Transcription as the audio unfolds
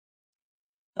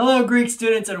Hello, Greek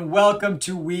students, and welcome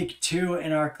to week 2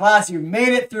 in our class. You made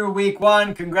it through week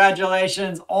 1.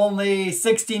 Congratulations. Only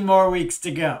 16 more weeks to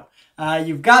go.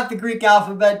 You've got the Greek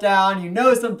alphabet down. You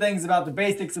know some things about the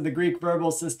basics of the Greek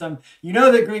verbal system. You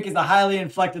know that Greek is a highly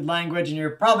inflected language, and you're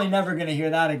probably never going to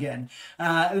hear that again.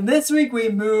 And this week we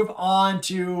move on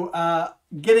to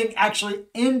getting actually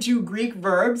into Greek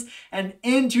verbs and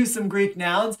into some Greek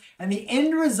nouns. And the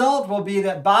end result will be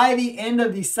that by the end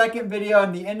of the second video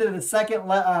and the end of the second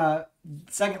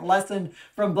lesson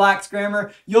from Black's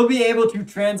Grammar, you'll be able to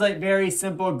translate very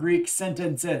simple Greek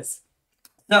sentences.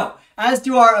 So, as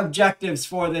to our objectives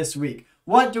for this week,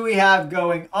 what do we have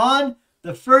going on?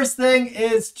 The first thing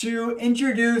is to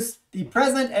introduce the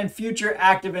present and future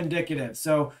active indicative.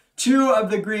 So, 2 of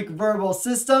the Greek verbal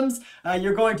systems.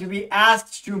 You're going to be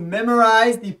asked to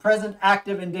memorize the present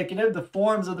active indicative, the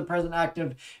forms of the present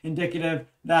active indicative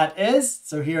that is.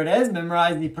 So here it is,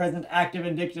 memorize the present active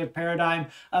indicative paradigm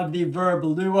of the verb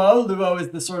luo. Luo is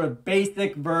the sort of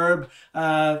basic verb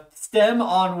stem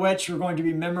on which we're going to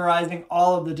be memorizing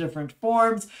all of the different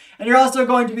forms. And you're also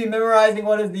going to be memorizing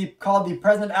what is called the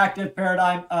present active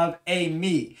paradigm of a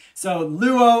me. So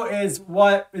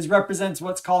luo represents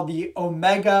what's called the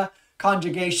omega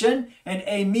conjugation, and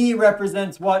a me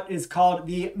represents what is called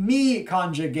the me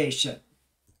conjugation.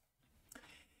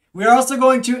 We are also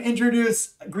going to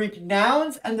introduce Greek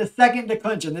nouns and the second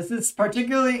declension. This is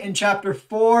particularly in chapter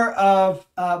 4 of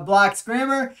Black's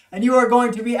Grammar, and you are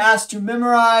going to be asked to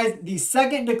memorize the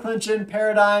second declension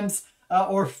paradigms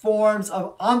or forms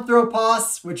of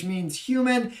anthropos, which means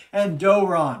human, and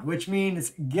doron, which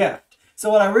means gift. So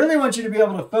what I really want you to be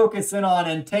able to focus in on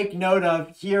and take note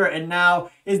of here and now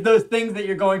is those things that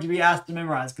you're going to be asked to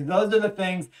memorize, because those are the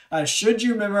things, should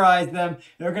you memorize them,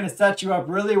 they're going to set you up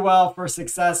really well for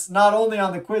success, not only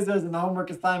on the quizzes and the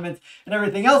homework assignments and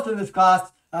everything else in this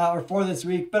class or for this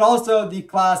week, but also the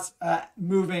class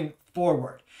moving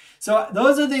forward. So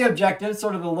those are the objectives,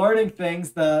 sort of the learning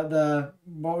things,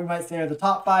 what we might say are the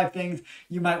top 5 things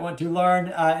you might want to learn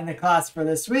in the class for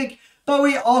this week. But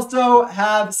we also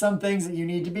have some things that you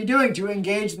need to be doing to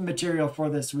engage the material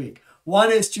for this week.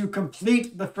 One is to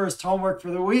complete the first homework for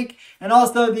the week and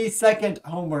also the second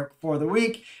homework for the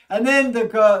week. And then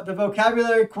the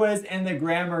vocabulary quiz and the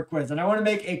grammar quiz. And I want to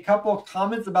make a couple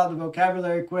comments about the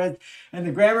vocabulary quiz and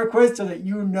the grammar quiz so that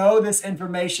you know this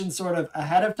information sort of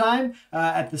ahead of time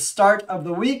at the start of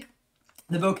the week.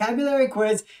 The vocabulary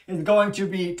quiz is going to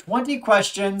be 20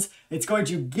 questions. It's going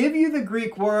to give you the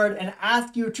Greek word and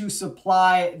ask you to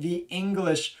supply the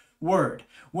English word.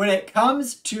 When it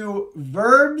comes to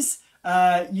verbs,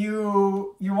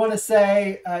 you want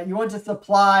to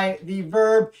supply the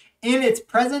verb in its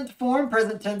present form,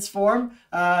 present tense form.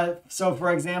 So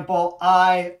for example,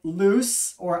 I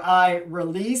loose or I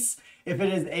release. If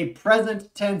it is a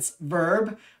present tense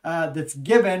verb that's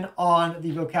given on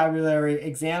the vocabulary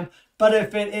exam. But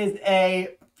if it is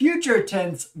a future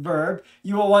tense verb,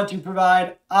 you will want to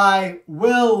provide I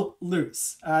will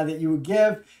loose, that you would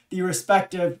give the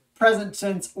respective present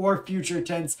tense or future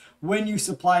tense when you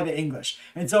supply the English.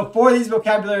 And so for these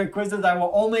vocabulary quizzes, I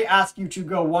will only ask you to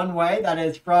go one way, that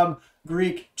is from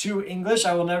Greek to English.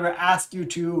 I will never ask you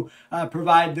to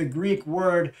provide the Greek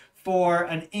word for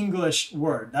an English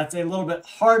word. That's a little bit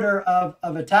harder of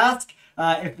a task.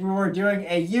 If we were doing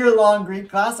a year-long Greek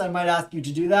class, I might ask you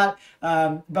to do that.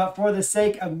 But for the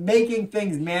sake of making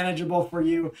things manageable for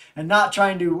you and not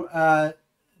trying to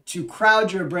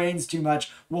crowd your brains too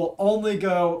much, we'll only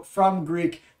go from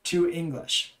Greek to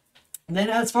English. And then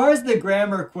as far as the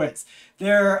grammar quiz,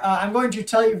 I'm going to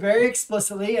tell you very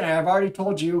explicitly, and I have already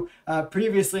told you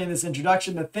previously in this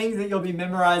introduction, the things that you'll be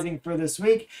memorizing for this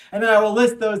week. And then I will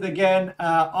list those again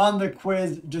on the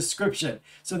quiz description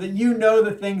so that you know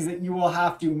the things that you will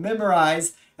have to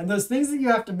memorize. And those things that you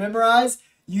have to memorize,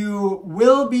 you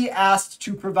will be asked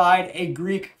to provide a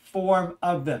Greek form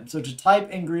of them. So to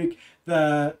type in Greek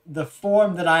the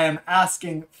form that I am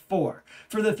asking for.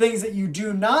 For the things that you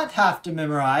do not have to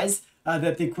memorize,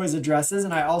 that the quiz addresses,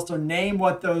 and I also name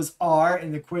what those are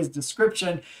in the quiz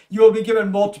description, you will be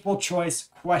given multiple choice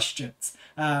questions.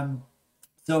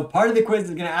 So part of the quiz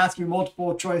is going to ask you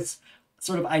multiple choice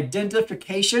sort of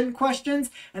identification questions,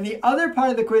 and the other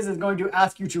part of the quiz is going to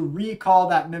ask you to recall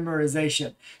that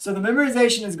memorization. So the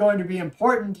memorization is going to be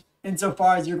important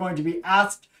insofar as you're going to be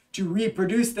asked to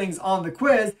reproduce things on the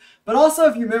quiz, but also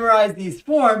if you memorize these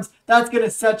forms, that's going to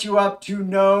set you up to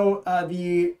know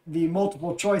the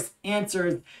multiple choice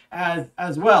answers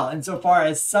as well, insofar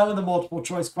as some of the multiple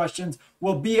choice questions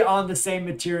will be on the same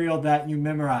material that you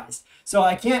memorized. So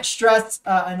I can't stress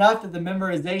enough that the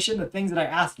memorization, the things that I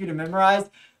ask you to memorize,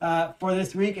 for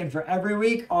this week and for every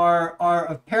week are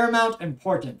of paramount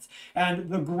importance. And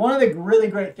one of the really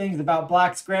great things about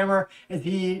Black's grammar is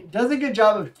he does a good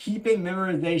job of keeping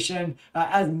memorization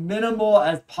as minimal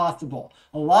as possible.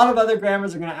 A lot of other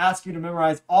grammars are going to ask you to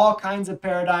memorize all kinds of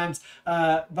paradigms,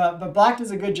 but Black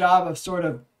does a good job of sort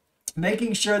of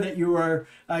making sure that you are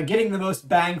getting the most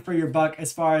bang for your buck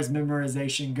as far as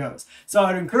memorization goes. So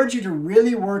I'd encourage you to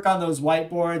really work on those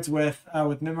whiteboards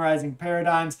with memorizing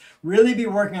paradigms. Really be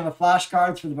working on the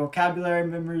flashcards for the vocabulary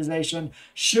memorization.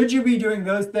 Should you be doing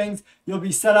those things, you'll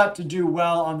be set up to do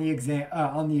well on the exam,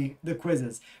 on the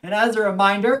quizzes. And as a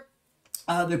reminder,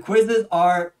 the quizzes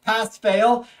are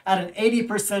pass-fail at an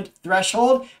 80%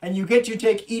 threshold, and you get to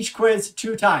take each quiz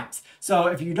 2 times. So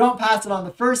if you don't pass it on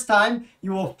the first time,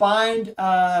 you will find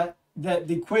that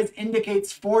the quiz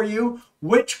indicates for you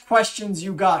which questions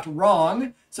you got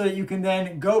wrong, so that you can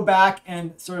then go back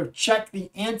and sort of check the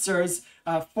answers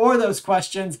for those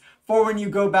questions for when you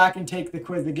go back and take the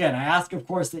quiz again. I ask, of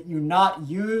course, that you not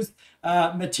use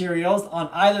materials on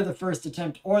either the first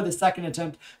attempt or the second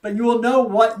attempt, but you will know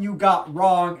what you got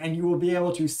wrong and you will be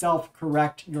able to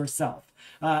self-correct yourself.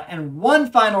 And one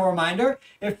final reminder,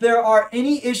 if there are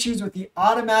any issues with the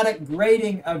automatic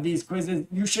grading of these quizzes,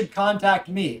 you should contact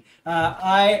me.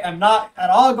 I am not at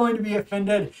all going to be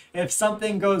offended if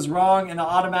something goes wrong in the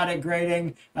automatic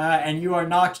grading and you are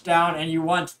knocked down and you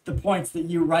want the points that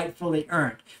you rightfully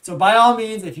earned. So by all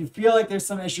means, if you feel like there's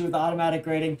some issue with the automatic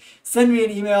grading, send me an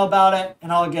email about it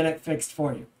and I'll get it fixed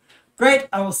for you. Great,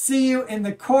 I will see you in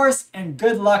the course and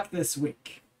good luck this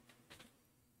week.